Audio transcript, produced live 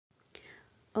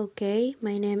Okay,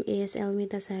 my name is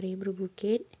Elmita Sari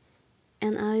Brubukit,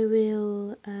 and I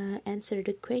will answer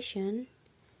the question,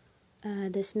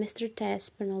 the semester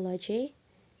test phonology,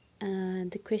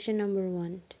 the question number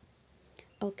 1.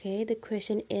 Okay, the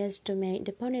question is to make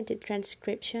the phonetic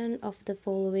transcription of the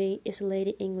following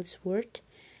isolated English word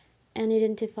and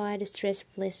identify the stress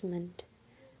placement.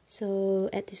 So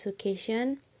at this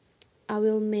occasion, I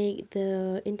will make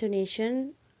the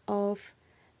intonation of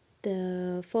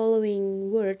the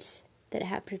following words that I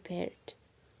have prepared.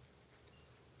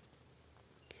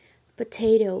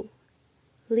 Potato,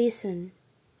 listen,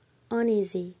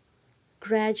 uneasy,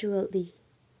 gradually,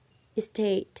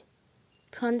 state,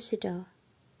 consider,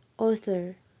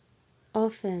 author,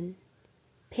 often,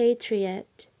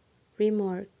 patriot,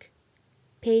 remark,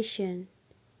 patient,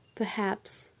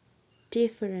 perhaps,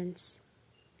 difference,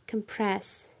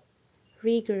 compress,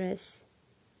 rigorous,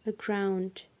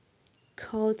 aground,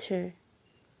 culture,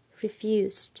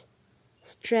 refused,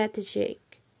 strategic,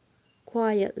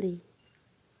 quietly,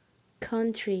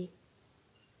 country,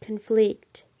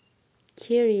 conflict,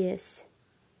 curious,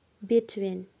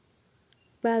 between,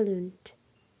 ballooned,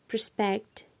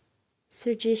 prospect,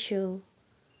 surgical,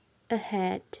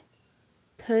 ahead,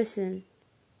 person,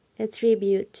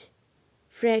 attribute,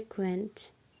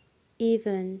 frequent,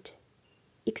 event,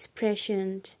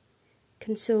 expression,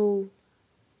 console,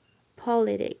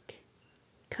 politic,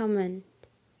 common,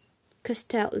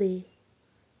 custody,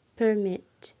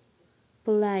 permit,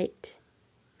 polite,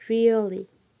 really,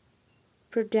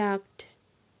 product,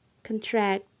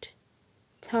 contract,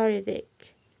 terrific,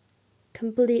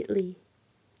 completely,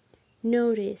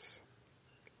 notice,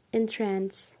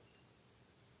 entrance,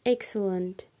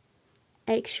 excellent,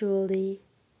 actually,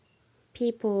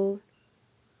 people,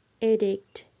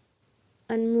 edict,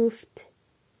 unmoved,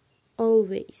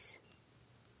 always.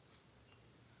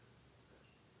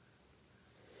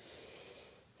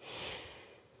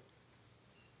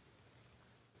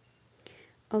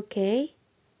 Okay,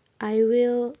 I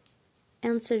will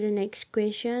answer the next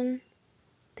question.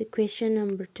 The question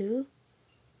number 2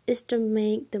 is to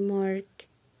make the mark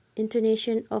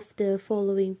intonation of the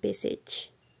following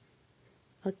passage.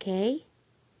 Okay,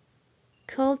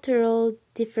 cultural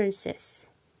differences.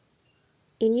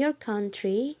 In your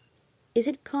country, is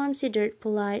it considered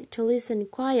polite to listen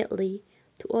quietly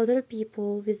to other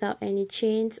people without any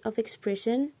change of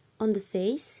expression on the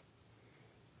face?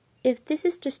 If this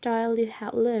is the style you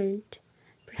have learned,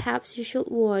 perhaps you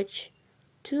should watch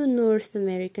 2 North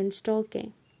Americans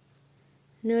talking.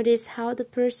 Notice how the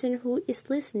person who is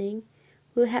listening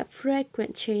will have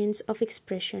frequent change of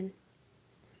expression.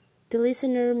 The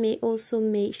listener may also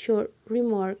make short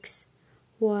remarks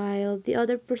while the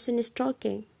other person is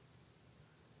talking.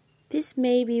 This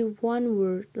may be one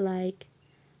word like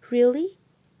really,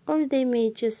 or they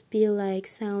may just be like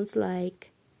sounds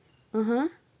like uh-huh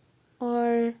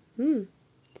or hmm.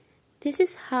 This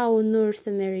is how North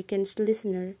American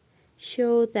listeners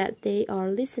show that they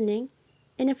are listening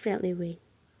in a friendly way.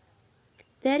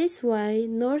 That is why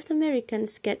North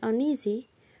Americans get uneasy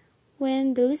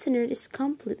when the listener is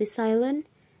completely silent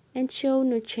and show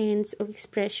no change of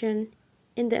expression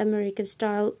in the American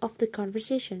style of the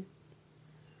conversation.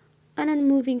 An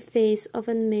unmoving face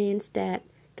often means that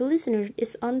the listener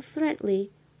is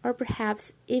unfriendly or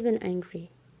perhaps even angry.